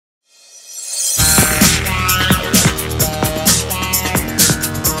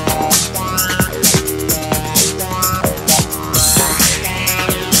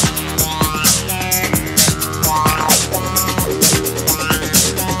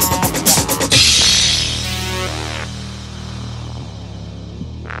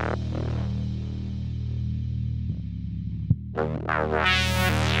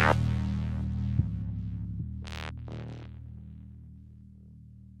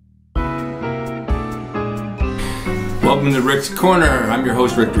Welcome to Rick's Corner. I'm your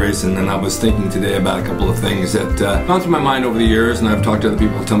host, Rick Drasin, and I was thinking today about a couple of things that gone through my mind over the years, and I've talked to other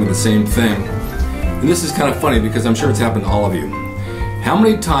people who tell me the same thing. And this is kind of funny because I'm sure it's happened to all of you. How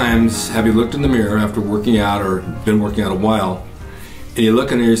many times have you looked in the mirror after working out or been working out a while, and you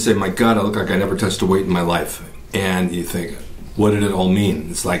look in there and you say, my God, I look like I never touched a weight in my life. And you think, what did it all mean?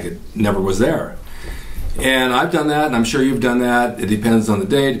 It's like it never was there. And I've done that, and I'm sure you've done that. It depends on the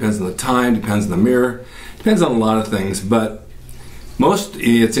day, depends on the time, depends on the mirror, depends on a lot of things, but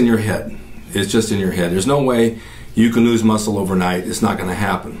it's in your head. It's just in your head. There's no way you can lose muscle overnight. It's not going to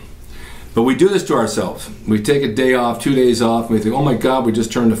happen. But we do this to ourselves. We take a day off, 2 days off, and we think, oh my God, we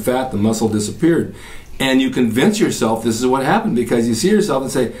just turned to fat, the muscle disappeared. And you convince yourself this is what happened because you see yourself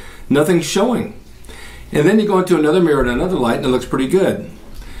and say, nothing's showing. And then you go into another mirror in another light and it looks pretty good.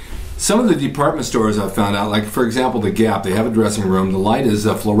 Some of the department stores I've found out, like for example the Gap, they have a dressing room, the light is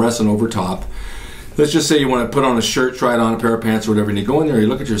fluorescent over top. Let's just say you want to put on a shirt, try it on, a pair of pants or whatever, and you go in there, you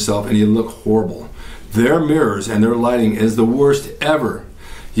look at yourself and you look horrible. Their mirrors and their lighting is the worst ever.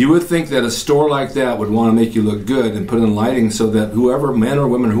 You would think that a store like that would want to make you look good and put in lighting so that whoever, men or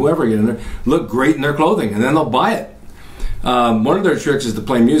women, whoever get in there, look great in their clothing, and then they'll buy it. One of their tricks is to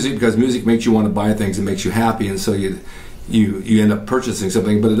play music because music makes you want to buy things and makes you happy, and so you end up purchasing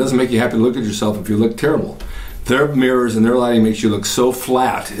something, but it doesn't make you happy to look at yourself if you look terrible. Their mirrors and their lighting makes you look so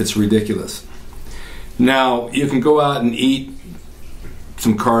flat, it's ridiculous. Now, you can go out and eat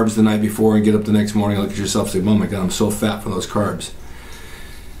some carbs the night before and get up the next morning and look at yourself and say, oh my God, I'm so fat from those carbs.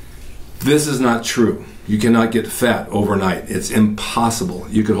 This is not true. You cannot get fat overnight. It's impossible.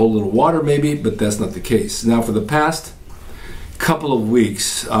 You could hold a little water maybe, but that's not the case. Now, for the past couple of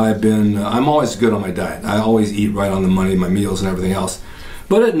weeks, I'm always good on my diet. I always eat right on the money, my meals and everything else.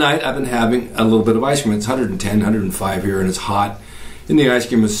 But at night, I've been having a little bit of ice cream. It's 110, 105 here, and it's hot, and the ice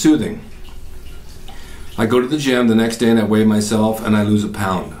cream is soothing. I go to the gym the next day and I weigh myself and I lose a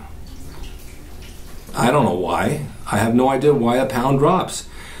pound. I don't know why. I have no idea why a pound drops.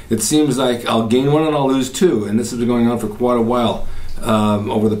 It seems like I'll gain one and I'll lose two, and this has been going on for quite a while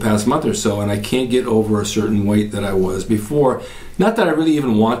over the past month or so, and I can't get over a certain weight that I was before. Not that I really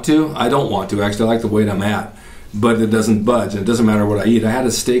even want to. I don't want to. Actually, I like the weight I'm at, but it doesn't budge, and it doesn't matter what I eat. I had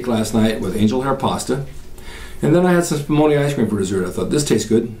a steak last night with angel hair pasta, and then I had some spumoni ice cream for dessert. I thought, this tastes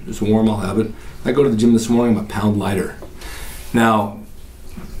good. It's warm. I'll have it. I go to the gym this morning. I'm a pound lighter. Now,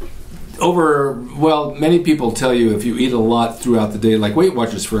 many people tell you if you eat a lot throughout the day, like Weight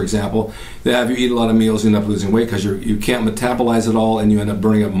Watchers, for example, they have you eat a lot of meals, you end up losing weight because you can't metabolize it all and you end up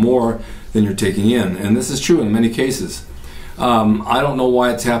burning up more than you're taking in. And this is true in many cases. I don't know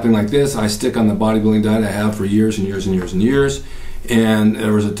why it's happening like this. I stick on the bodybuilding diet I have for years and years and years and years. And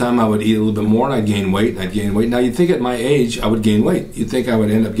there was a time I would eat a little bit more and I'd gain weight and I'd gain weight. Now you'd think at my age I would gain weight. You'd think I would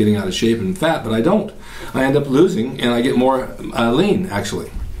end up getting out of shape and fat, but I don't. I end up losing and I get more lean,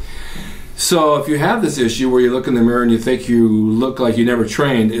 actually. So if you have this issue where you look in the mirror and you think you look like you never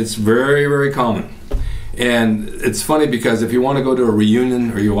trained, it's very, very common. And it's funny because if you want to go to a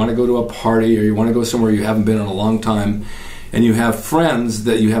reunion or you want to go to a party or you want to go somewhere you haven't been in a long time and you have friends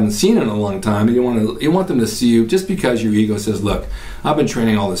that you haven't seen in a long time and you want them to see you just because your ego says, look, I've been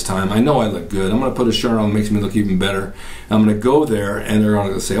training all this time. I know I look good. I'm going to put a shirt on that makes me look even better. I'm going to go there and they're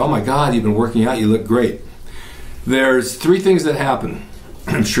going to say, oh my God, you've been working out. You look great. There's three things that happen.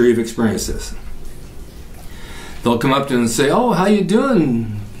 I'm sure you've experienced this. They'll come up to you and say, oh, how you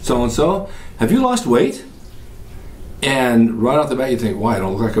doing, so-and-so? Have you lost weight? And right off the bat you think, why, I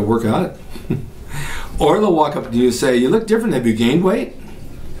don't look like I work out? Or they'll walk up to you and say, you look different, have you gained weight?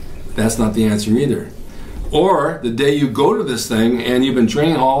 That's not the answer either. Or the day you go to this thing and you've been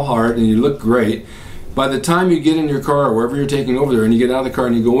training all hard and you look great, by the time you get in your car or wherever you're taking over there and you get out of the car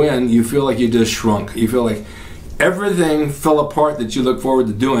and you go in, you feel like you just shrunk. You feel like everything fell apart that you look forward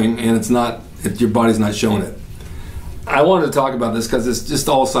to doing, and your body's not showing it. I wanted to talk about this because it's just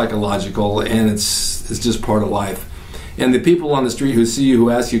all psychological, and it's just part of life. And the people on the street who see you,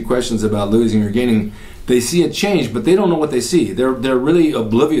 who ask you questions about losing or gaining, they see a change, but they don't know what they see. They're really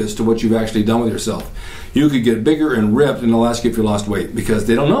oblivious to what you've actually done with yourself. You could get bigger and ripped, and they'll ask you if you lost weight because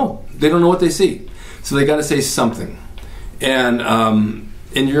they don't know. They don't know what they see. So they got to say something. And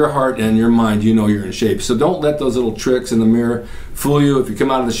in your heart and your mind, you know you're in shape. So don't let those little tricks in the mirror fool you. If you come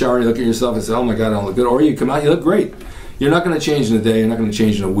out of the shower and you look at yourself and say, oh my God, I don't look good. Or you come out, you look great. You're not going to change in a day. You're not going to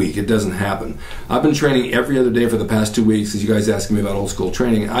change in a week. It doesn't happen. I've been training every other day for the past 2 weeks, as you guys asking me about old school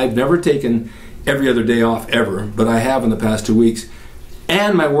training. I've never taken every other day off ever, but I have in the past 2 weeks.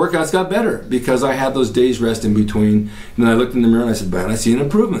 And my workouts got better because I had those days rest in between. And then I looked in the mirror and I said, man, I see an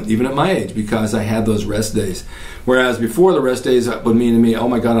improvement, even at my age, because I had those rest days. Whereas before the rest days would mean to me, oh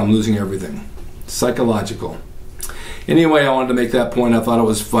my God, I'm losing everything. Psychological. Anyway, I wanted to make that point. I thought it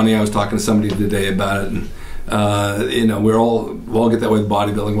was funny. I was talking to somebody today about it, and you know, we all get that way with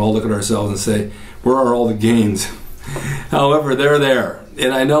bodybuilding. We all look at ourselves and say, where are all the gains? However, they're there.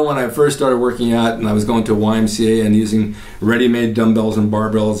 And I know when I first started working out and I was going to a YMCA and using ready-made dumbbells and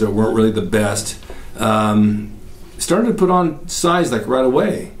barbells that weren't really the best, started to put on size like right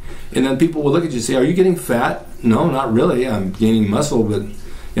away. And then people would look at you and say, are you getting fat? No, not really. I'm gaining muscle, but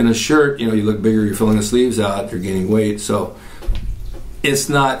in a shirt, you know, you look bigger, you're filling the sleeves out, you're gaining weight. So it's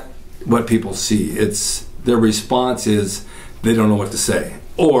not what people see. It's their response is they don't know what to say,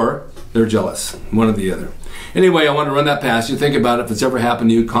 or they're jealous, one or the other. Anyway, I want to run that past you. Think about it. If it's ever happened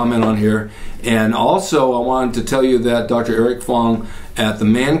to you, comment on here. And also, I wanted to tell you that Dr. Eric Fong at the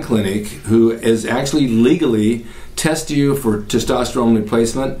Man Clinic, who is actually legally test you for testosterone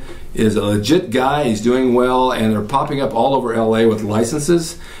replacement, is a legit guy. He's doing well, and they're popping up all over LA with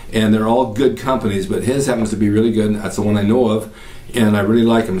licenses, and they're all good companies, but his happens to be really good. That's the one I know of, and I really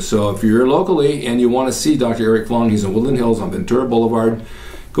like him. So if you're locally and you want to see Dr. Eric Fong, he's in Woodland Hills on Ventura Boulevard.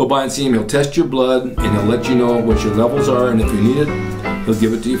 Go by and see him. He'll test your blood, and he'll let you know what your levels are, and if you need it, he'll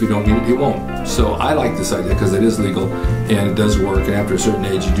give it to you. If you don't need it, he won't. So I like this idea because it is legal, and it does work, and after a certain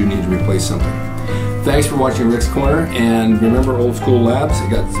age, you do need to replace something. Thanks for watching Rick's Corner, and remember Old School Labs. I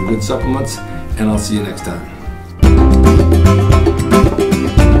got some good supplements, and I'll see you next time.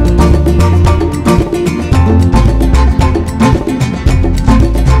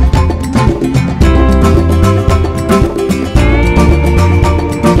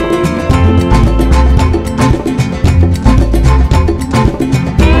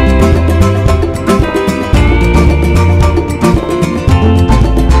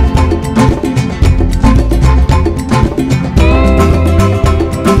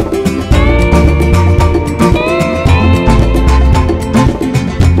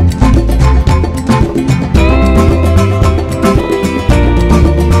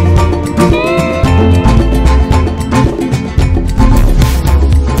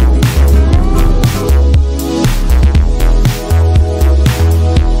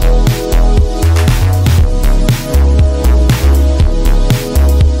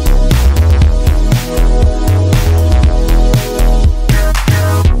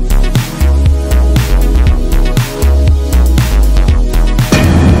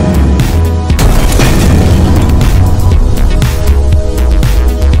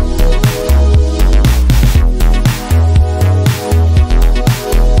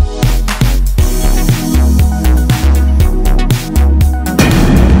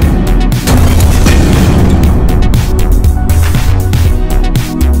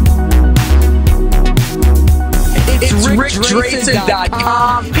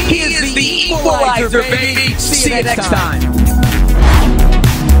 Drasin.com. He is the equalizer, baby. See you next time.